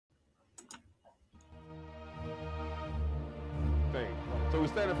we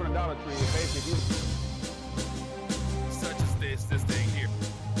stand in front of Dollar Tree, and basically, such as this thing here.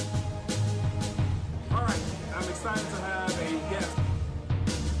 All right, I'm excited to have a guest.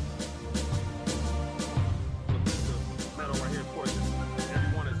 Metal right here, of course.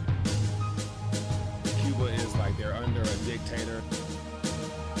 Everyone is. Cuba is like they're under a dictator.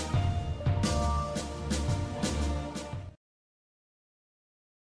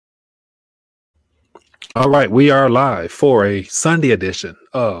 All right, we are live for a Sunday edition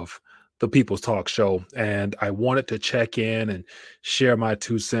of the People's Talk Show, and I wanted to check in and share my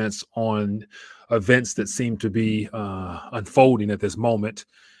 2 cents on events that seem to be unfolding at this moment,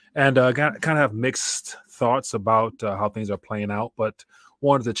 and kind of have mixed thoughts about how things are playing out, but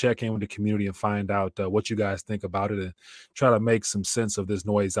wanted to check in with the community and find out what you guys think about it and try to make some sense of this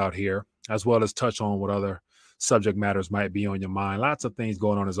noise out here, as well as touch on what other subject matters might be on your mind. Lots of things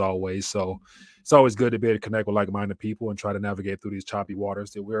going on as always. So it's always good to be able to connect with like-minded people and try to navigate through these choppy waters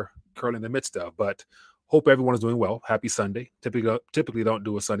that we're currently in the midst of. But hope everyone is doing well. Happy Sunday. Typically don't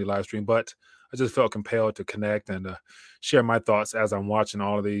do a Sunday live stream, but I just felt compelled to connect and share my thoughts as I'm watching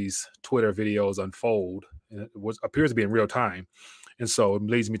all of these Twitter videos unfold. And it appears to be in real time. And so it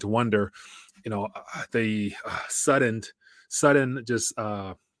leads me to wonder, the sudden just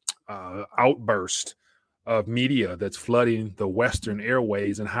outburst of media that's flooding the Western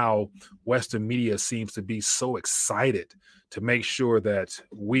airways, and how Western media seems to be so excited to make sure that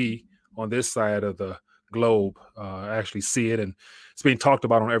we on this side of the globe actually see it. And it's being talked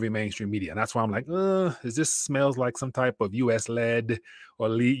about on every mainstream media. And that's why I'm like, is this smells like some type of US-led or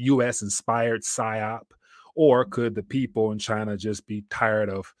US-inspired PSYOP? Or could the people in China just be tired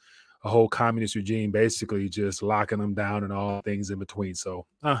of a whole communist regime basically just locking them down and all things in between? So,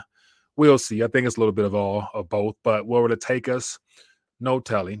 we'll see. I think it's a little bit of both, but where will it take us? No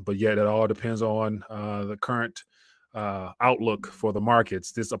telling. But yet it all depends on the current outlook for the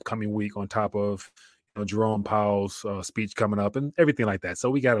markets this upcoming week, on top of Jerome Powell's speech coming up and everything like that. So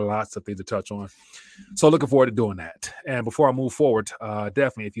we got lots of things to touch on. So looking forward to doing that. And before I move forward,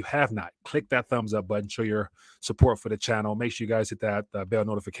 definitely, if you have not, click that thumbs up button, show your support for the channel. Make sure you guys hit that bell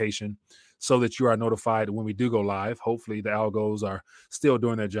notification so that you are notified when we do go live. Hopefully the algos are still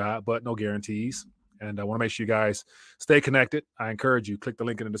doing their job, but no guarantees. And I want to make sure you guys stay connected. I encourage you, click the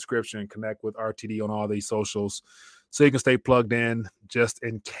link in the description and connect with RTD on all these socials so you can stay plugged in just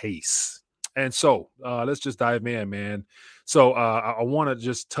in case. And so let's just dive in, man. So I want to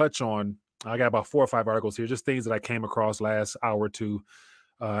just touch on, I got about 4 or 5 articles here, just things that I came across last hour or two.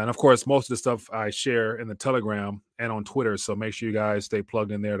 And of course, most of the stuff I share in the Telegram and on Twitter. So make sure you guys stay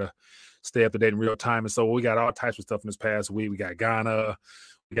plugged in there to stay up to date in real time. And so we got all types of stuff in this past week. We got Ghana,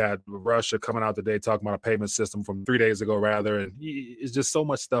 we got Russia coming out today talking about a payment system from 3 days ago, rather. And it's just so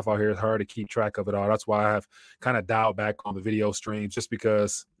much stuff out here. It's hard to keep track of it all. That's why I've kind of dialed back on the video streams, just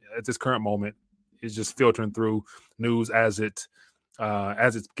because at this current moment, it's just filtering through news as it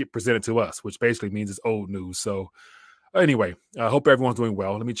get presented to us, which basically means it's old news. So anyway, I hope everyone's doing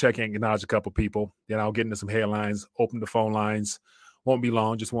well. Let me check in and acknowledge a couple people. Then I'll get into some headlines, open the phone lines. Won't be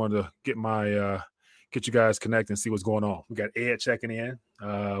long. Just wanted to get you guys connected and see what's going on. We got Ed checking in.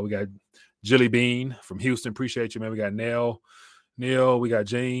 We got Jilly Bean from Houston. Appreciate you, man. We got Neil. We got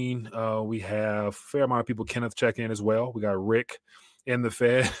Jane. We have a fair amount of people. Kenneth checking in as well. We got Rick in the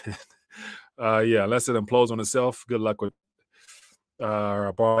Fed. Unless it implodes on itself, good luck with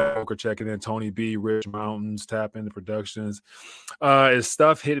our broker checking in. Tony B, Rich Mountains, Tap into Productions. Is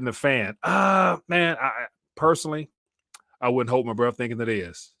stuff hitting the fan? Man, I personally, I wouldn't hold my breath thinking that it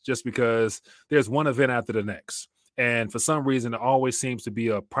is, just because there's one event after the next. And for some reason, it always seems to be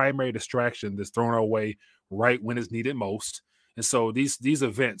a primary distraction that's thrown our way right when it's needed most. And so these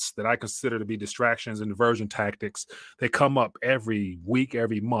events that I consider to be distractions and diversion tactics, they come up every week,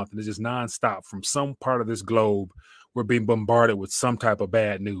 every month, and it's just nonstop. From some part of this globe, we're being bombarded with some type of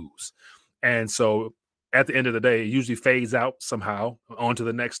bad news. And so at the end of the day, it usually fades out somehow onto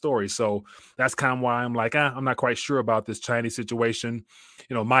the next story. So that's kind of why I'm like, I'm not quite sure about this Chinese situation.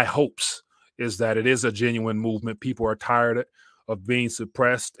 My hopes is that it is a genuine movement. People are tired of being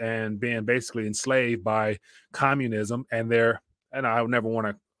suppressed and being basically enslaved by communism, and I would never want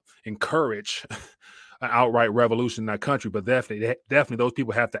to encourage an outright revolution in that country, but definitely those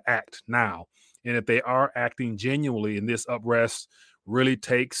people have to act now. And if they are acting genuinely, and this unrest really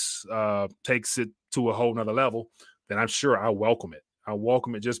takes it to a whole nother level, then I'm sure I welcome it. I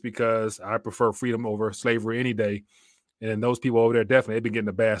welcome it just because I prefer freedom over slavery any day. And those people over there, definitely, they've been getting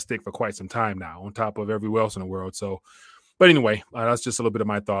a bad stick for quite some time now, on top of everywhere else in the world. So, but anyway, that's just a little bit of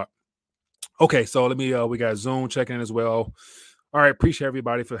my thought. Okay, so let me, we got Zoom checking in as well. All right, appreciate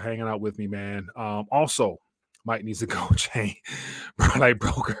everybody for hanging out with me, man. Also, Mike needs a gold chain. Like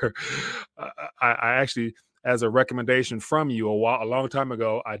Broker, I actually, as a recommendation from you a long time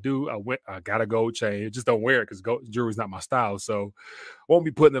ago, I got a gold chain. Just don't wear it because jewelry's not my style. So won't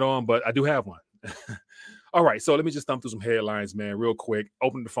be putting it on, but I do have one. All right, so let me just thumb through some headlines, man, real quick.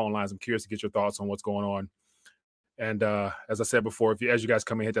 Open the phone lines. I'm curious to get your thoughts on what's going on. And as I said before, as you guys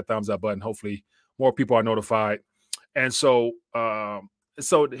come in, hit that thumbs up button. Hopefully, more people are notified. And so,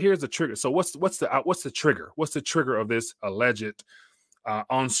 so here's the trigger. So what's the trigger? What's the trigger of this alleged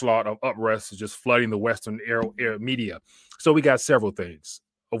onslaught of unrest just flooding the Western air media? So we got several things.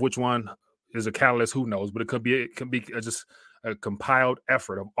 Of which one is a catalyst? Who knows? But it could be just a compiled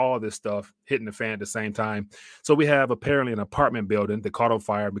effort of all this stuff hitting the fan at the same time. So we have apparently an apartment building that caught on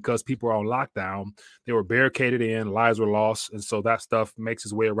fire because people were on lockdown. They were barricaded in, lives were lost. And so that stuff makes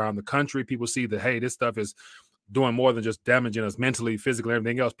its way around the country. People see that, hey, this stuff is doing more than just damaging us mentally, physically,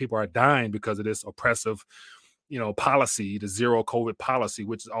 everything else. People are dying because of this oppressive, policy, the zero COVID policy,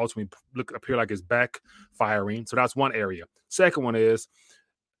 which is ultimately appear like it's backfiring. So that's one area. Second one is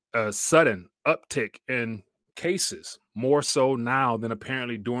a sudden uptick in cases, more so now than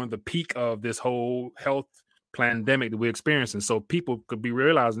apparently during the peak of this whole health pandemic that we're experiencing. So people could be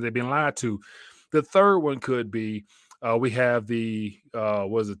realizing they've been lied to. The third one could be we have the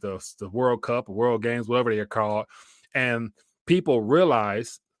the World Cup, World Games, whatever they're called, and people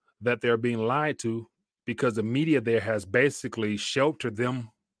realize that they're being lied to because the media there has basically sheltered them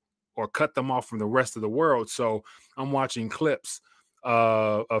or cut them off from the rest of the world. So I'm watching clips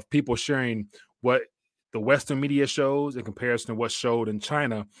of people sharing what the Western media shows in comparison to what's showed in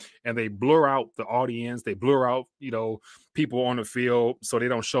China, and they blur out the audience. They blur out, people on the field, so they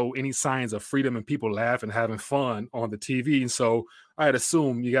don't show any signs of freedom and people laughing, having fun on the TV. And so I'd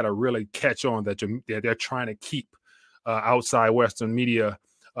assume you got to really catch on that they're trying to keep outside Western media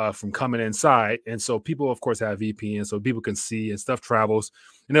from coming inside. And so people, of course, have VPN so people can see and stuff travels.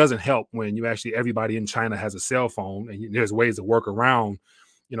 And it doesn't help when everybody in China has a cell phone and there's ways to work around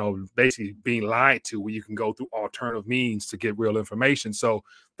basically being lied to, where you can go through alternative means to get real information. So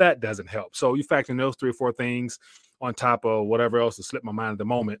that doesn't help. So you factor in those 3 or 4 things on top of whatever else to slip my mind at the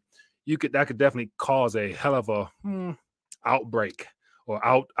moment, that could definitely cause a hell of a outbreak or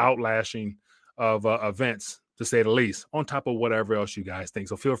outlashing of events, to say the least, on top of whatever else you guys think.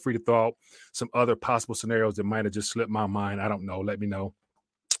 So feel free to throw out some other possible scenarios that might have just slipped my mind. I don't know. Let me know.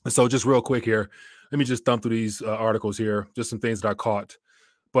 So just real quick here, let me just thumb through these articles here, just some things that I caught.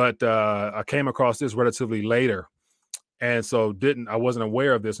 But I came across this relatively later. And so I wasn't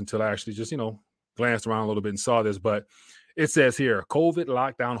aware of this until I actually just, glanced around a little bit and saw this. But it says here, COVID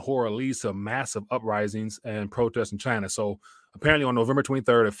lockdown horror leads to massive uprisings and protests in China. So apparently on November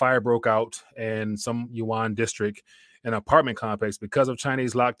 23rd, a fire broke out in some Yuan district, an apartment complex. Because of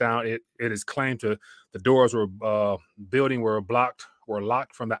Chinese lockdown, it is claimed the doors were building were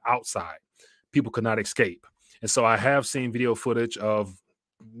locked from the outside. People could not escape. And so I have seen video footage of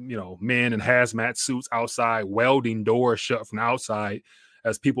men in hazmat suits outside welding doors shut from the outside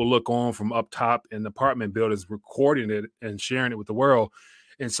as people look on from up top in the apartment buildings, recording it and sharing it with the world.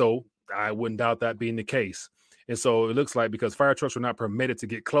 And so I wouldn't doubt that being the case. And so it looks like because fire trucks were not permitted to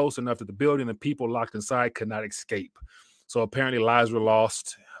get close enough to the building, the people locked inside could not escape. So apparently lives were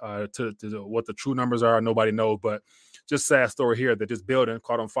lost. To what the true numbers are, nobody knows. But just sad story here that this building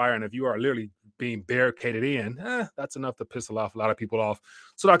caught on fire. And if you are literally being barricaded in, that's enough to piss a lot of people off.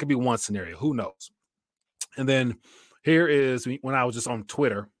 So that could be one scenario. Who knows? And then here is when I was just on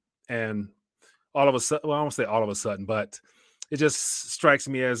Twitter, and all of a sudden, well, I won't say all of a sudden, but it just strikes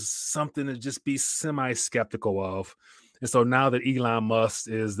me as something to just be semi-skeptical of. And so now that Elon Musk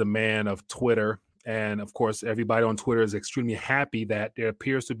is the man of Twitter, and of course, everybody on Twitter is extremely happy that there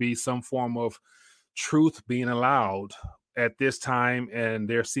appears to be some form of truth being allowed at this time, and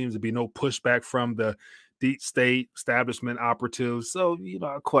there seems to be no pushback from the deep state establishment operatives. So,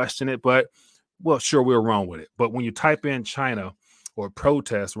 I question it, but well, sure, we're wrong with it. But when you type in China or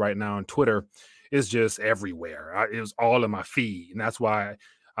protest right now on Twitter, it's just everywhere. It was all in my feed. And that's why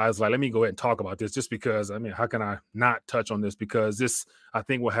I was like, let me go ahead and talk about this, just because, how can I not touch on this? Because this, I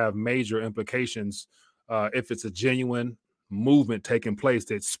think, will have major implications if it's a genuine movement taking place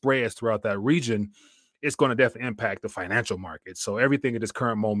that spreads throughout that region. It's going to definitely impact the financial market. So everything at this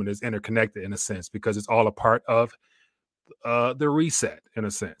current moment is interconnected in a sense, because it's all a part of the reset in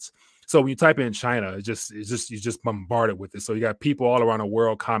a sense. So when you type in China, you're just bombarded with it. So you got people all around the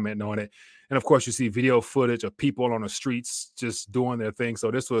world commenting on it. And of course, you see video footage of people on the streets just doing their thing.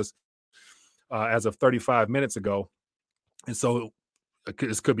 So this was as of 35 minutes ago. And so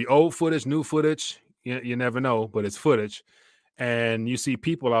this could be old footage, new footage. You never know, but it's footage. And you see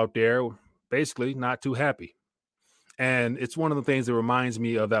people out there basically not too happy. And it's one of the things that reminds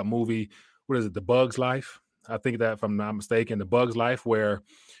me of that movie. What is it? The Bug's Life. I think that, if I'm not mistaken, The Bug's Life, where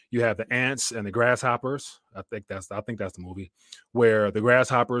you have the ants and the grasshoppers. I think that's the movie, where the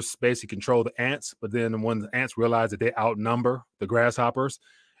grasshoppers basically control the ants, but then when the ants realize that they outnumber the grasshoppers,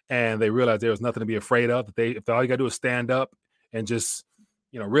 and they realize there's nothing to be afraid of, that if all you got to do is stand up and just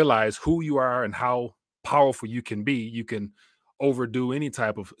realize who you are and how powerful you can be, you can overdo any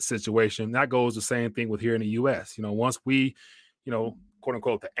type of situation. That goes the same thing with here in the U.S. Once we, quote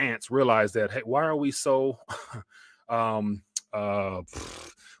unquote, the ants realize that, hey, why are we so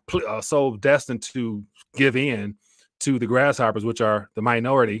so destined to give in to the grasshoppers, which are the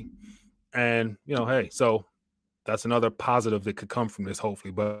minority? And hey, so that's another positive that could come from this,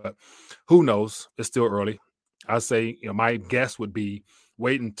 hopefully. But who knows? It's still early. I say, my guess would be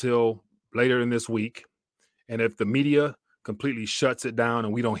wait until later in this week, and if the media completely shuts it down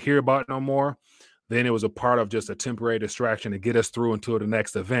and we don't hear about it no more, then it was a part of just a temporary distraction to get us through until the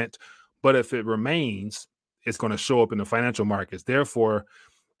next event. But if it remains, it's going to show up in the financial markets. Therefore,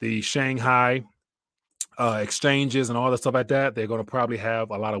 the Shanghai exchanges and all the stuff like that, they're going to probably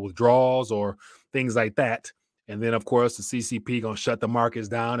have a lot of withdrawals or things like that. And then, of course, the CCP going to shut the markets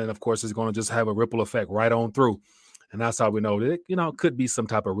down. And, of course, it's going to just have a ripple effect right on through. And that's how we know that it could be some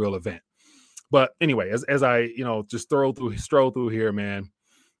type of real event. But anyway, as I, just stroll through here, man,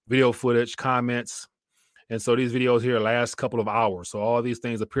 video footage, comments. And so these videos here last couple of hours. So all these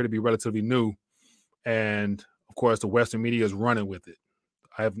things appear to be relatively new. And of course, the Western media is running with it.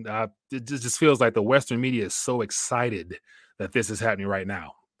 It just feels like the Western media is so excited that this is happening right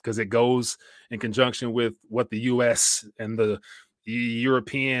now, because it goes in conjunction with what the U.S. and the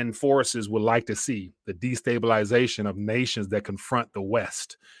European forces would like to see, the destabilization of nations that confront the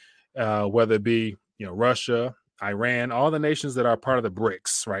West. Whether it be, Russia, Iran, all the nations that are part of the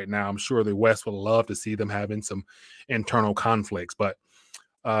BRICS right now. I'm sure the West would love to see them having some internal conflicts, but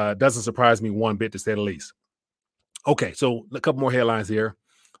it doesn't surprise me one bit, to say the least. Okay, so a couple more headlines here.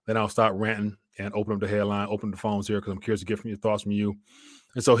 Then I'll start ranting and open up the phones here, because I'm curious to get your thoughts from you.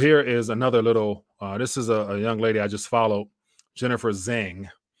 And so here is another little, this is a young lady I just followed, Jennifer Zhang,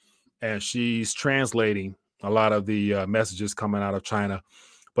 and she's translating a lot of the messages coming out of China.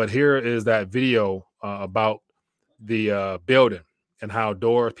 But here is that video about the building and how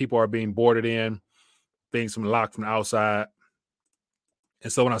people are being boarded in, things locked from the outside.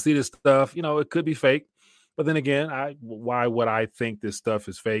 And so when I see this stuff, it could be fake. But then again, why would I think this stuff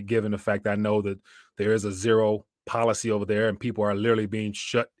is fake, given the fact that I know that there is a zero policy over there and people are literally being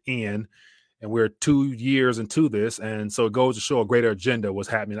shut in, and we're 2 years into this. And so it goes to show a greater agenda was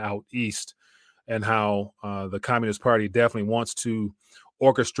happening out east, and how the Communist Party definitely wants to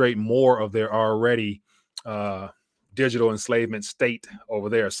orchestrate more of their already digital enslavement state over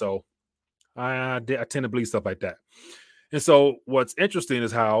there. So I tend to believe stuff like that. And so what's interesting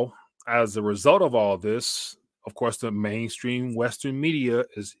is how, as a result of all this, of course, the mainstream Western media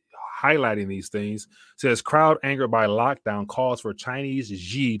is highlighting these things. It says crowd angered by lockdown calls for Chinese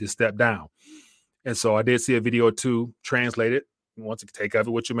Xi to step down. And so I did see a video too, translated. Once you take of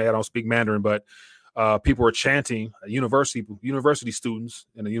it what you may, I don't speak Mandarin, but people were chanting, university students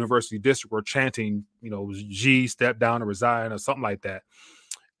in the university district were chanting, Xi step down or resign or something like that.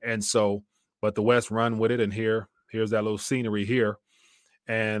 And so, but the West run with it. And here's that little scenery here.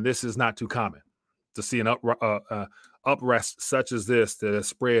 And this is not too common to see an uprest such as this that has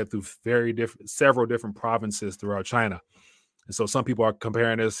spread through several different provinces throughout China. And so some people are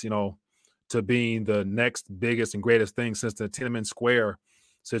comparing this, to being the next biggest and greatest thing since the Tiananmen Square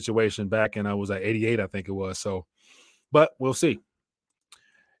situation back in, 88, I think it was. So, but we'll see.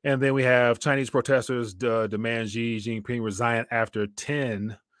 And then we have Chinese protesters demand Xi Jinping resign after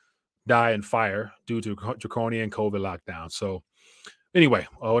 10 die in fire due to draconian COVID lockdown. So anyway,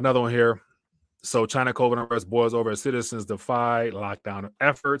 another one here. So China COVID unrest boils over as citizens defy lockdown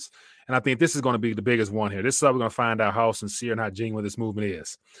efforts. And I think this is going to be the biggest one here. This is how we're going to find out how sincere and how genuine this movement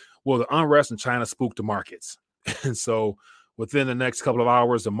is. Well, the unrest in China spooked the markets. And so within the next couple of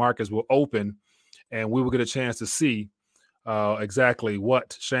hours, the markets will open and we will get a chance to see exactly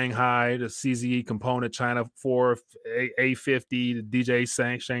what Shanghai, the CZE component, China 4, A50, the DJ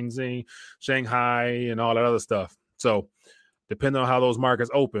Shangxing, Shanghai, and all that other stuff. So depending on how those markets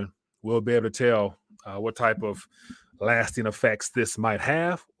open, we'll be able to tell what type of lasting effects this might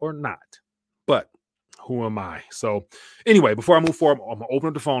have or not. But who am I? So anyway, before I move forward, I'm going to open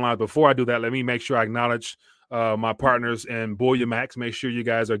up the phone line. Before I do that, let me make sure I acknowledge my partners in Booyah Max. Make sure you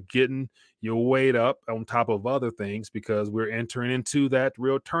guys are getting your weight up on top of other things, because we're entering into that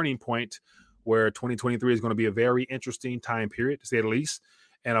real turning point where 2023 is going to be a very interesting time period, to say the least.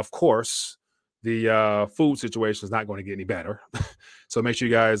 And of course, the food situation is not going to get any better. So make sure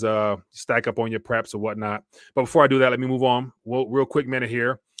you guys stack up on your preps or whatnot. But before I do that, let me move on. Well, real quick minute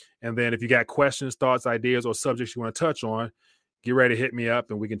here. And then if you got questions, thoughts, ideas, or subjects you want to touch on, get ready to hit me up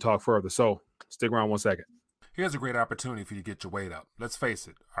and we can talk further. So stick around 1 second. Here's a great opportunity for you to get your weight up. Let's face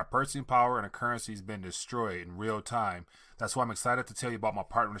it, our purchasing power and our currency has been destroyed in real time. That's why I'm excited to tell you about my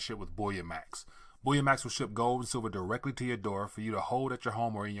partnership with Bullion Max. Bullion Max will ship gold and silver directly to your door for you to hold at your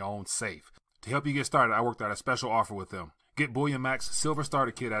home or in your own safe. To help you get started, I worked out a special offer with them. Get Bullion Max Silver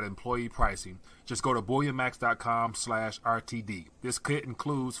Starter Kit at employee pricing. Just go to bullionmax.com/RTD. This kit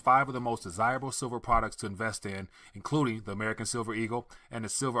includes 5 of the most desirable silver products to invest in, including the American Silver Eagle and the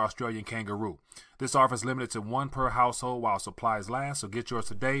Silver Australian Kangaroo. This offer is limited to 1 per household while supplies last, so get yours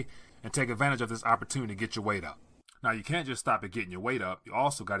today and take advantage of this opportunity to get your weight up. Now, you can't just stop at getting your weight up. You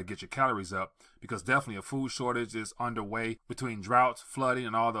also got to get your calories up because definitely a food shortage is underway between droughts, flooding,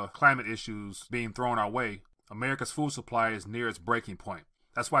 and all the climate issues being thrown our way. America's food supply is near its breaking point.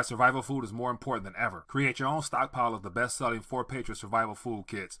 That's why survival food is more important than ever. Create your own stockpile of the best-selling 4 Patriot survival food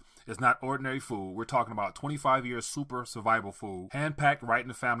kits. It's not ordinary food. We're talking about 25-year super survival food, hand-packed right in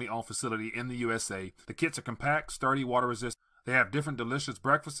the family-owned facility in the USA. The kits are compact, sturdy, water-resistant. They have different delicious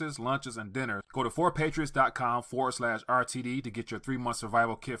breakfasts, lunches, and dinners. Go to 4patriots.com/RTD to get your 3-month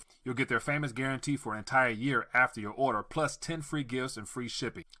survival kit. You'll get their famous guarantee for an entire year after your order, plus 10 free gifts and free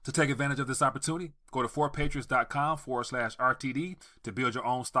shipping. To take advantage of this opportunity, go to 4patriots.com/RTD to build your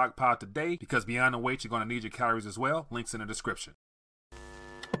own stockpile today, because beyond the weight, you're going to need your calories as well. Links in the description.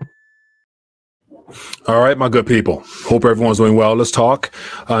 All right, my good people. Hope everyone's doing well. Let's talk.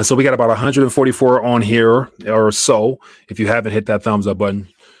 So we got about 144 on here or so. If you haven't hit that thumbs up button,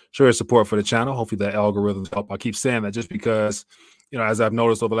 show your support for the channel. Hopefully that algorithm's help. I keep saying that just because, as I've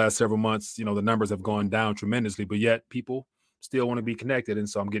noticed over the last several months, the numbers have gone down tremendously, but yet people still want to be connected. And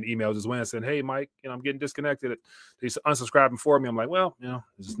so I'm getting emails as well saying, hey, Mike, I'm getting disconnected. They're unsubscribing for me. I'm like, well, there's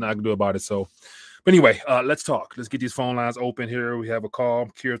just not gonna do about it. So, but anyway, let's talk. Let's get these phone lines open here. We have a call.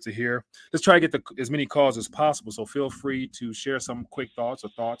 I'm curious to hear. Let's try to get as many calls as possible. So feel free to share some quick thoughts,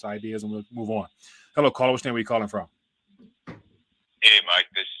 ideas, and we'll move on. Hello, caller. Which name are you calling from? Hey, Mike.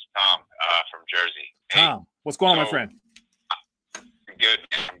 This is Tom from Jersey. Tom, what's going on, my friend? I'm good.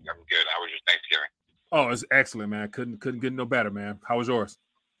 I'm good. How was your Thanksgiving? Oh, it's excellent, man. Couldn't get no better, man. How was yours?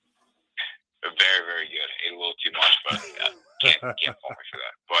 Very, very good. Ate a little too much, but can't fault me for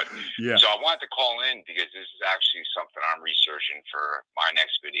that. But yeah. So I wanted to call in because this is actually something I'm researching for my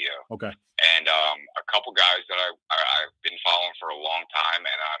next video. Okay. And a couple guys that I've been following for a long time,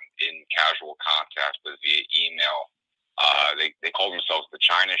 and I'm in casual contact with via email. They called themselves the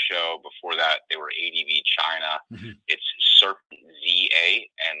China Show. Before that, they were ADV China. Mm-hmm. It's Serpent ZA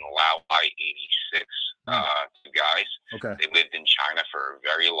and Lao Bai 86. Two guys. Okay. They lived in China for a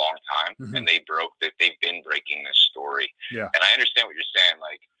very long time, mm-hmm. and they've been breaking this story. Yeah. And I understand what you're saying.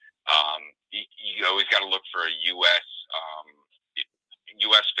 Like, you always got to look for a U.S.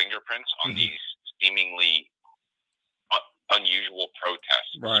 fingerprints on mm-hmm. these seemingly unusual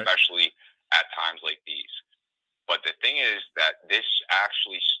protests, right. especially at times like these. But the thing is that this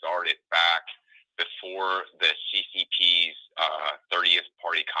actually started back before the CCP's 30th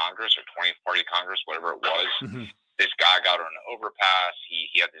Party Congress or 20th Party Congress, whatever it was. Mm-hmm. This guy got on an overpass.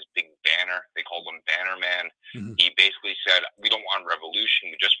 He had this big banner. They called him Banner Man. Mm-hmm. He basically said, we don't want revolution.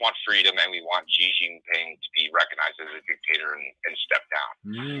 We just want freedom, and we want Xi Jinping to be recognized as a dictator and step down.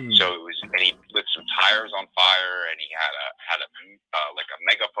 Mm. So it was, and he lit some tires on fire, and he had a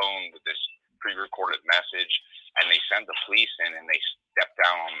megaphone with this pre-recorded message, and they sent the police in, and they stepped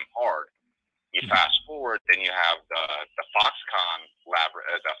down on him hard. You mm-hmm. fast forward, then you have the Foxconn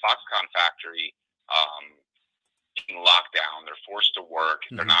the Foxconn factory being locked down. They're forced to work.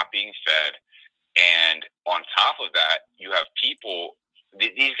 Mm-hmm. They're not being fed. And on top of that, you have people,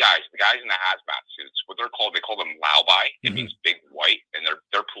 these guys, the guys in the hazmat suits, what they call them Lao Bai. It mm-hmm. means big white, and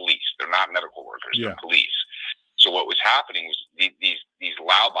they're police. They're not medical workers. Yeah. They're police. So what was happening was these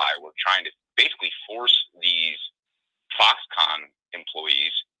Lao Bai were trying to basically force these Foxconn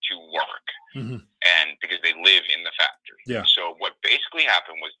employees to work, mm-hmm. and because they live in the factory. Yeah. So what basically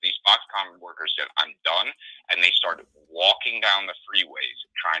happened was these Foxconn workers said, I'm done, and they started walking down the freeways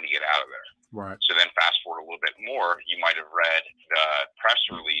trying to get out of there. Right. So then fast forward a little bit more, you might have read the press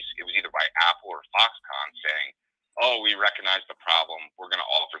release. It was either by Apple or Foxconn saying, oh, we recognize the problem. We're going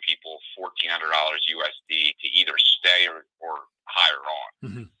to offer people $1,400 USD to either stay or hire on.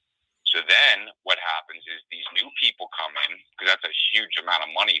 Mm-hmm. So then what happens is these new people come in, because that's a huge amount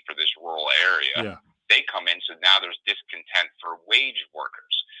of money for this rural area. Yeah. They come in, so now there's discontent for wage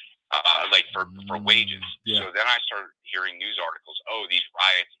workers. like for wages. Yeah. So then I started hearing news articles. Oh, these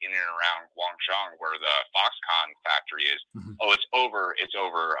riots in and around Guangzhou, where the Foxconn factory is. Mhm. Oh, it's over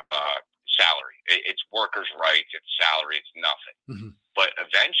salary. It's workers' rights. It's salary. It's nothing. Mhm. But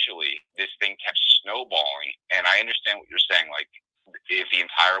eventually, this thing kept snowballing. And I understand what you're saying. Like, if the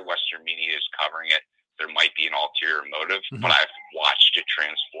entire Western media is covering it, there might be an ulterior motive. Mhm. But I've watched it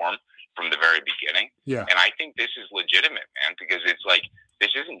transform from the very beginning. Yeah. And I think this is legitimate, man, because it's like,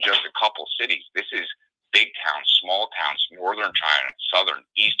 this isn't just a couple cities. This is big towns, small towns, northern China, southern,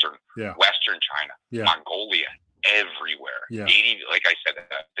 eastern, Yeah. western China, Yeah. Mongolia, everywhere. Yeah. Like I said,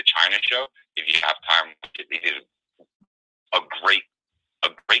 the China show, if you have time, they did a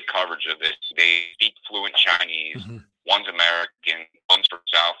great coverage of this. They speak fluent Chinese. Mhm. One's American, one's from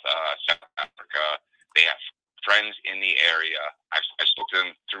South Africa. They have friends in the area. I spoke to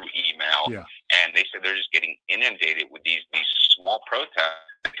them through email, Yeah. and they said they're just getting inundated with these small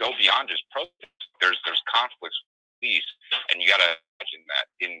protests that go beyond just protests. There's conflicts with police, and you got to imagine that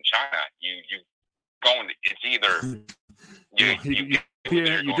in China, it's either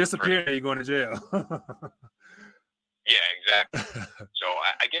you disappear and you're going to jail. Yeah, exactly. So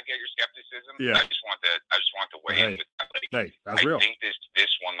I get your skepticism. Yeah. I just want to weigh in with that. Like, Hey, that's real. I think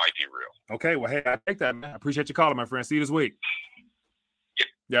this one might be real. Okay, well, hey, I take that, man. I appreciate you calling, my friend. See you this week.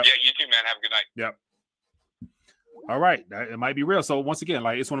 Yep. Yeah, you too, man. Have a good night. Yep. All right, it might be real. So once again,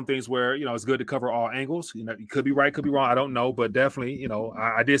 like, it's one of the things where, you know, it's good to cover all angles. You know, you could be right, could be wrong. I don't know, but definitely, you know,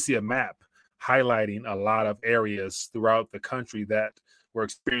 I did see a map highlighting a lot of areas throughout the country that were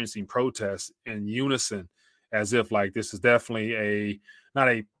experiencing protests in unison, as if like this is definitely not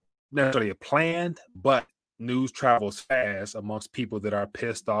necessarily a planned, but news travels fast amongst people that are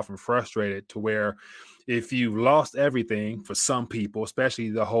pissed off and frustrated, to where if you lost everything, for some people, especially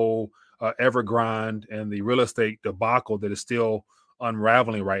the whole Evergrande and the real estate debacle that is still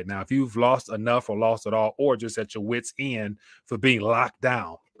unraveling right now, if you've lost enough or lost it all, or just at your wits' end for being locked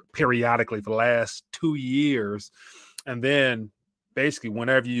down periodically for the last 2 years, and then basically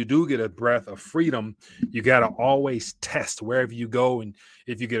whenever you do get a breath of freedom, you got to always test wherever you go. And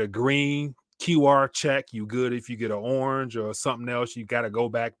if you get a green QR check, you good. If you get an orange or something else, you got to go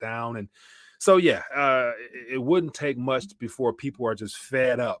back down. And so, yeah, it wouldn't take much before people are just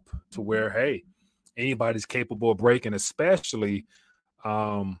fed up to where, hey, anybody's capable of breaking, especially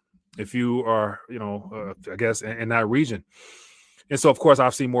if you are, you know, I guess in that region. And so, of course,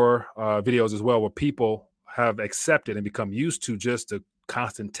 I've seen more videos as well where people have accepted and become used to just the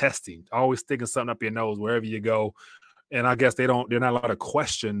constant testing, always sticking something up your nose wherever you go. And I guess they're not allowed to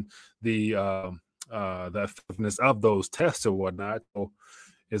question the effectiveness of those tests or whatnot. So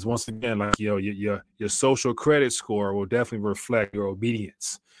it's once again like, you know, your social credit score will definitely reflect your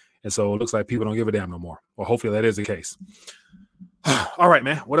obedience. And so it looks like people don't give a damn no more. Well, hopefully that is the case. All right,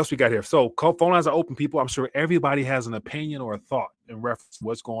 man. What else we got here? So phone lines are open, people. I'm sure everybody has an opinion or a thought in reference to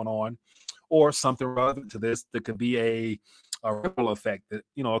what's going on, or something relevant to this that could be a ripple effect that,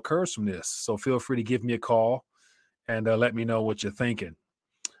 you know, occurs from this. So feel free to give me a call and let me know what you're thinking.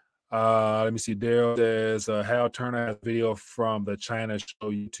 Let me see. Daryl says Hal Turner has a video from the China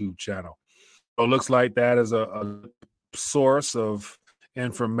Show YouTube channel. So it looks like that is a source of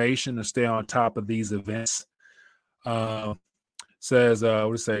information to stay on top of these events. Says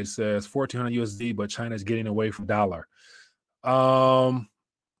what does it say? It says 1,400 USD, but China's getting away from dollar.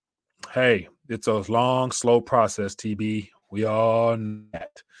 Hey, it's a long, slow process, TB. We all know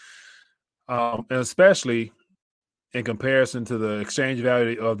that. And especially in comparison to the exchange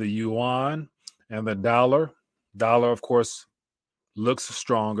value of the yuan and the dollar. Dollar, of course, looks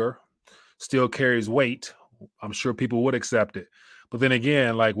stronger, still carries weight. I'm sure people would accept it. But then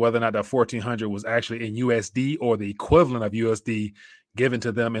again, like whether or not that 1,400 was actually in USD or the equivalent of USD given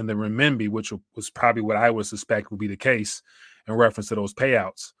to them in the renminbi, which was probably what I would suspect would be the case in reference to those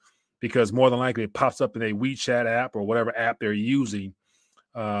payouts. Because more than likely it pops up in a WeChat app or whatever app they're using,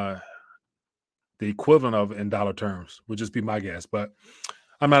 the equivalent of in dollar terms would just be my guess. But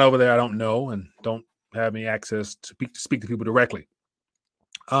I'm not over there. I don't know and don't have any access to speak to people directly.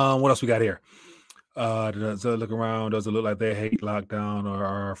 What else we got here? Does it look around? Does it look like they hate lockdown or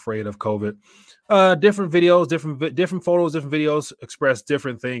are afraid of COVID? Different videos, different photos, different videos express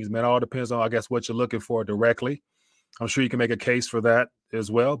different things, man. All depends on, I guess, what you're looking for directly. I'm sure you can make a case for that as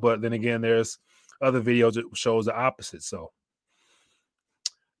well. But then again, there's other videos that shows the opposite. So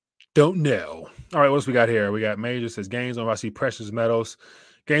don't know. All right, what else we got here? We got Major says gains on, I see precious metals.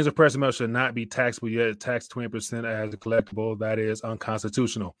 Gains of precious metals should not be taxable, yet taxed 20% as a collectible. That is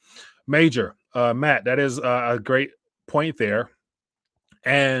unconstitutional. Major, Matt, that is a great point there.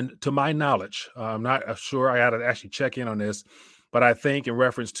 And to my knowledge, I'm not sure, I got to actually check in on this, But I think in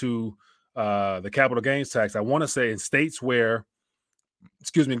reference to the capital gains tax, I want to say in states where,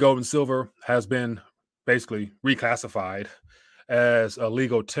 gold and silver has been basically reclassified as a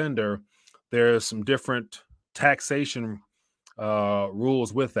legal tender, there's some different taxation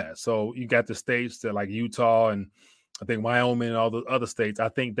rules with that. So you got the states that like Utah and I think Wyoming and all the other states, I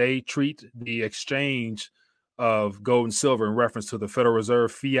think they treat the exchange of gold and silver in reference to the Federal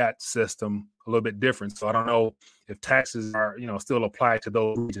Reserve fiat system a little bit different. So I don't know if taxes are, still applied to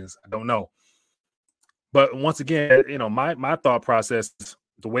those regions. I don't know. But once again, my thought process,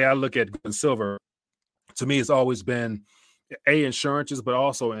 the way I look at gold and silver, to me, it's always been insurances, but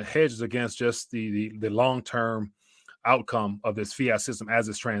also in hedges against just the long-term outcome of this fiat system as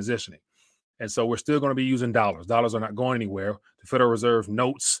it's transitioning. And so we're still going to be using dollars. Dollars are not going anywhere. The Federal Reserve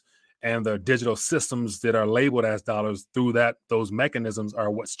notes and the digital systems that are labeled as dollars through those mechanisms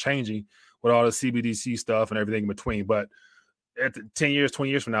are what's changing with all the CBDC stuff and everything in between. But at 10 years, 20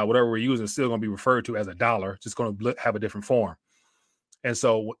 years from now, whatever we're using is still going to be referred to as a dollar, just going to have a different form. And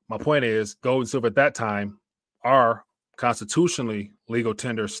so my point is gold and silver at that time are constitutionally legal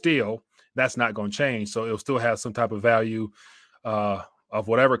tender still. That's not going to change. So it'll still have some type of value of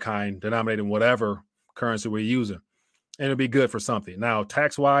whatever kind, denominated in whatever currency we're using. And it'll be good for something. Now,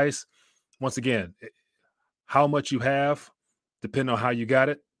 tax-wise, once again, how much you have, depending on how you got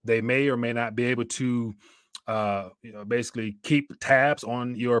it, they may or may not be able to, basically keep tabs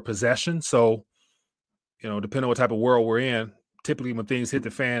on your possession. So, depending on what type of world we're in, typically when things hit the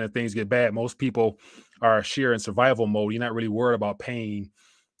fan and things get bad, most people are sheer in survival mode. You're not really worried about paying,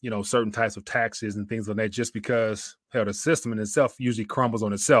 certain types of taxes and things like that, just because the system in itself usually crumbles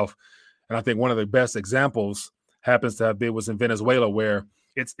on itself. And I think one of the best examples happens to have been was in Venezuela, where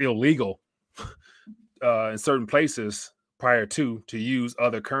it's illegal in certain places prior to use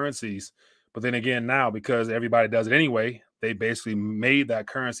other currencies. But then again, now, because everybody does it anyway, they basically made that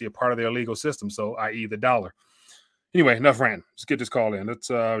currency a part of their legal system. So, i.e. the dollar. Anyway, enough rant. Let's get this call in.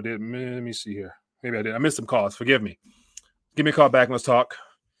 Let me see here. Maybe I did. I missed some calls. Forgive me. Give me a call back and let's talk.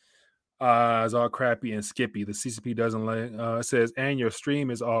 It's all crappy and skippy. The CCP doesn't it says, and your stream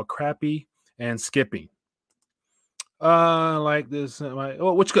is all crappy and skippy. Like this. I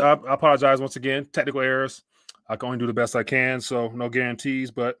apologize once again. Technical errors. I can only do the best I can, so no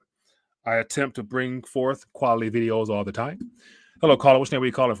guarantees, but I attempt to bring forth quality videos all the time. Hello, caller. Which name are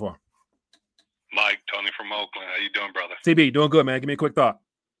you calling for? Mike, Tony from Oakland. How you doing, brother? TB, doing good, man. Give me a quick thought.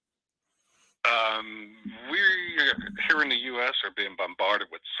 We here in the U.S. are being bombarded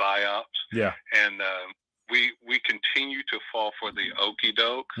with psyops. Yeah. And we continue to fall for the okie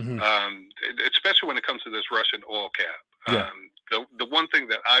doke, especially when it comes to this Russian oil cap. Yeah. The one thing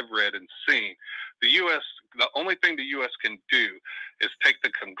that I've read and seen, the only thing the U.S. can do is take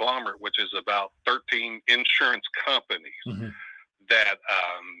the conglomerate, which is about 13 insurance companies that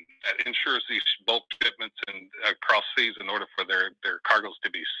insures these bulk shipments and across seas in order for their cargoes to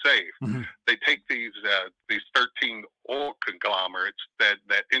be safe. They take these 13 oil conglomerates that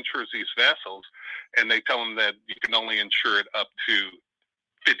insures these vessels, and they tell them that you can only insure it up to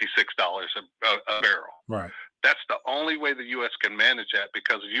 $56 a barrel. Right. That's the only way the U.S. can manage that,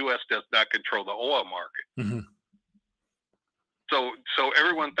 because the U.S. does not control the oil market. So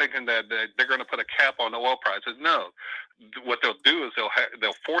everyone thinking that they're going to put a cap on oil prices. No, what they'll do is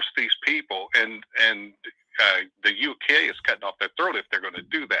they'll force these people, and the UK is cutting off their throat if they're going to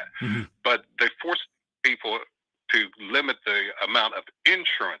do that. But they force people to limit the amount of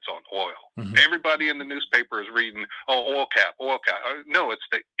insurance on oil. Everybody in the newspaper is reading, oil cap. No, it's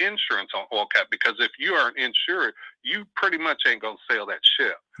the insurance on oil cap, because if you aren't insured, you pretty much ain't going to sail that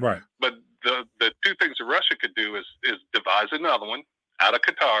ship. Right. But the two things that Russia could do is devise another one out of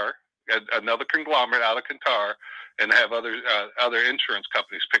Qatar, another conglomerate out of Qatar, and have other insurance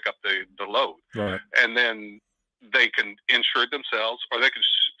companies pick up the load. Right. And then they can insure it themselves, or they can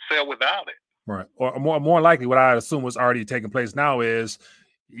sail without it. Right. Or more likely, what I assume was already taking place now is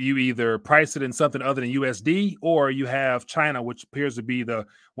you either price it in something other than USD, or you have China, which appears to be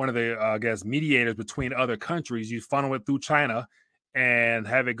one of the mediators between other countries. You funnel it through China and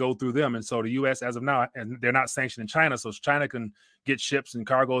have it go through them. And so the U.S. as of now, and they're not sanctioning China, so China can get ships and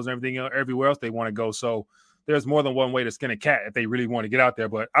cargoes and everything everywhere else they want to go. So there's more than one way to skin a cat if they really want to get out there.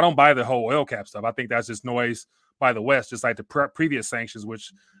 But I don't buy the whole oil cap stuff. I think that's just noise by the West, just like the previous sanctions,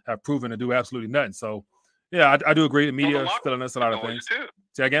 which have proven to do absolutely nothing. So, yeah, I do agree. The media is filling us a lot of things. Too.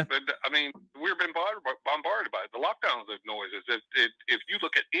 Say again? But, I mean, we've been bombarded by it. The lockdowns of noises. If you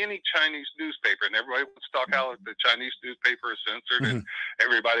look at any Chinese newspaper, and everybody wants to talk how the Chinese newspaper is censored and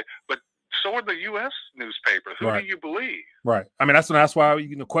everybody, but so are the U.S. newspapers. Who Right. do you believe? Right. I mean, that's why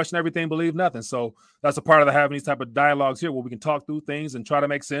question everything, believe nothing. So that's a part of having these type of dialogues here where we can talk through things and try to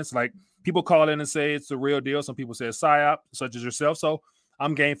make sense. Like people call in and say it's the real deal. Some people say it's psyop, such as yourself. So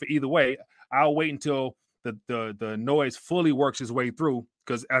I'm game for either way. I'll wait until the noise fully works its way through,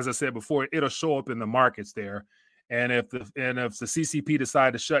 because as I said before, it'll show up in the markets there. And if the CCP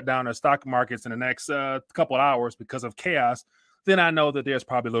decide to shut down their stock markets in the next couple of hours because of chaos, then I know that there's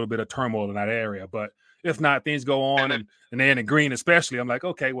probably a little bit of turmoil in that area. But if not, things go on and they're in the green, especially. I'm like,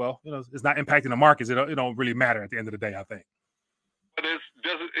 okay, well, it's not impacting the markets. It don't really matter at the end of the day, I think. But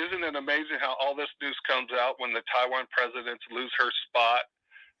isn't it amazing how all this news comes out when the Taiwan president lose her spot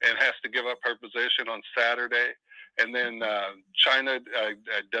and has to give up her position on Saturday, and then China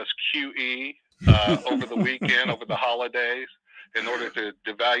does QE over the weekend, over the holidays, in order to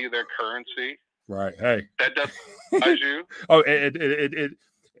devalue their currency? Right. Hey, that doesn't surprise you? Oh, it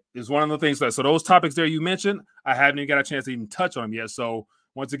is one of the things that. So those topics there you mentioned, I haven't even got a chance to even touch on them yet. So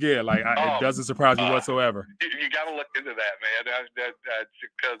once again, it doesn't surprise me whatsoever. You got to look into that, man.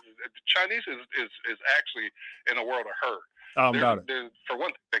 Because the Chinese is actually in a world of hurt. For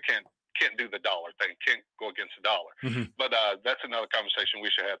one thing, they can't do the dollar thing, can't go against the dollar. Mm-hmm. But that's another conversation we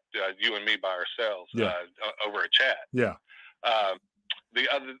should have, you and me by ourselves, over a chat. Yeah. The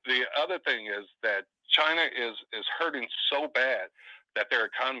other thing is that China is hurting so bad that their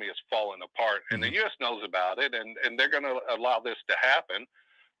economy is falling apart, and the U.S. knows about it, and they're going to allow this to happen.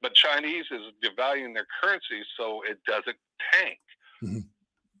 But Chinese is devaluing their currency so it doesn't tank. Mm-hmm.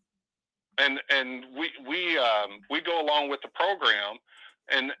 And we go along with the program,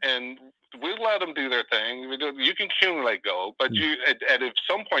 and we let them do their thing. You can accumulate gold, but at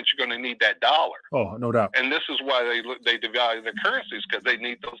some point you're going to need that dollar. Oh, no doubt. And this is why they devalue their currencies, because they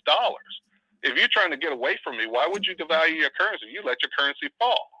need those dollars. If you're trying to get away from me, why would you devalue your currency? You let your currency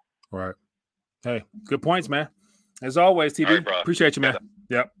fall. Right. Hey, good points, man. As always, TB. Right, bro. Appreciate you, man.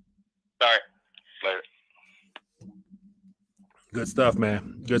 Yep. All right. Later. Good stuff,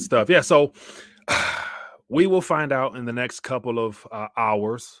 man. Good stuff. Yeah. So we will find out in the next couple of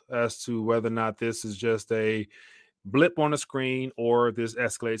hours as to whether or not this is just a blip on the screen or this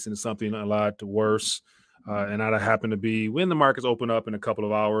escalates into something a lot worse. And that happen to be when the markets open up in a couple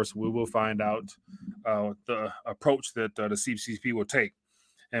of hours. We will find out the approach that the CCP will take.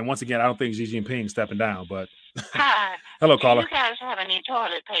 And once again, I don't think Xi Jinping is stepping down, but hi. Hello, caller. Do you guys have any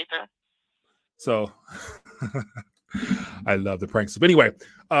toilet paper? So I love the pranks. But anyway,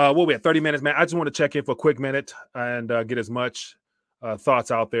 we'll be at 30 minutes, man. I just want to check in for a quick minute and get as much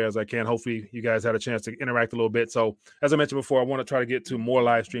thoughts out there as I can. Hopefully you guys had a chance to interact a little bit. So as I mentioned before, I want to try to get to more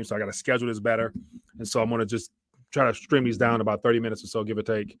live streams. So I got to schedule this better. And so I'm going to just try to stream these down about 30 minutes or so, give or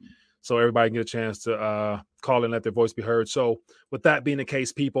take, so everybody can get a chance to call and let their voice be heard. So with that being the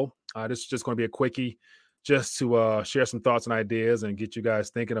case, people, this is just going to be a quickie just to share some thoughts and ideas and get you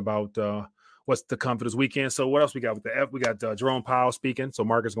guys thinking about what's to come for this weekend. So what else we got with the F? We got Jerome Powell speaking. So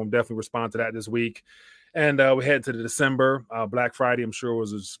Mark is going to definitely respond to that this week. And we head to the December Black Friday. I'm sure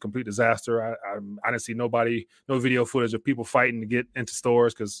was a complete disaster. I didn't see no video footage of people fighting to get into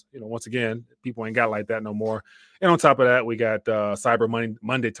stores because, once again, people ain't got like that no more. And on top of that, we got Cyber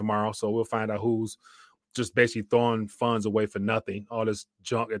Monday tomorrow. So we'll find out who's just basically throwing funds away for nothing. All this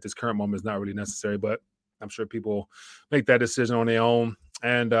junk at this current moment is not really necessary, but I'm sure people make that decision on their own.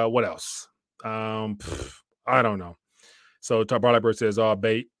 And what else? I don't know. So Barleyberg says all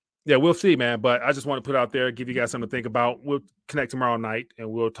bait. Yeah, we'll see, man. But I just want to put out there, give you guys something to think about. We'll connect tomorrow night and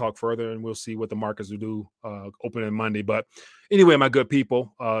we'll talk further and we'll see what the markets will do opening Monday. But anyway, my good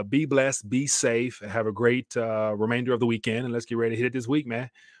people, be blessed, be safe, and have a great remainder of the weekend. And let's get ready to hit it this week, man.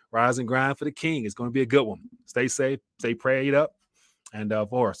 Rise and grind for the king. It's going to be a good one. Stay safe, stay prayed up, and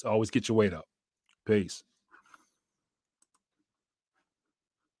of course, always get your weight up. Peace.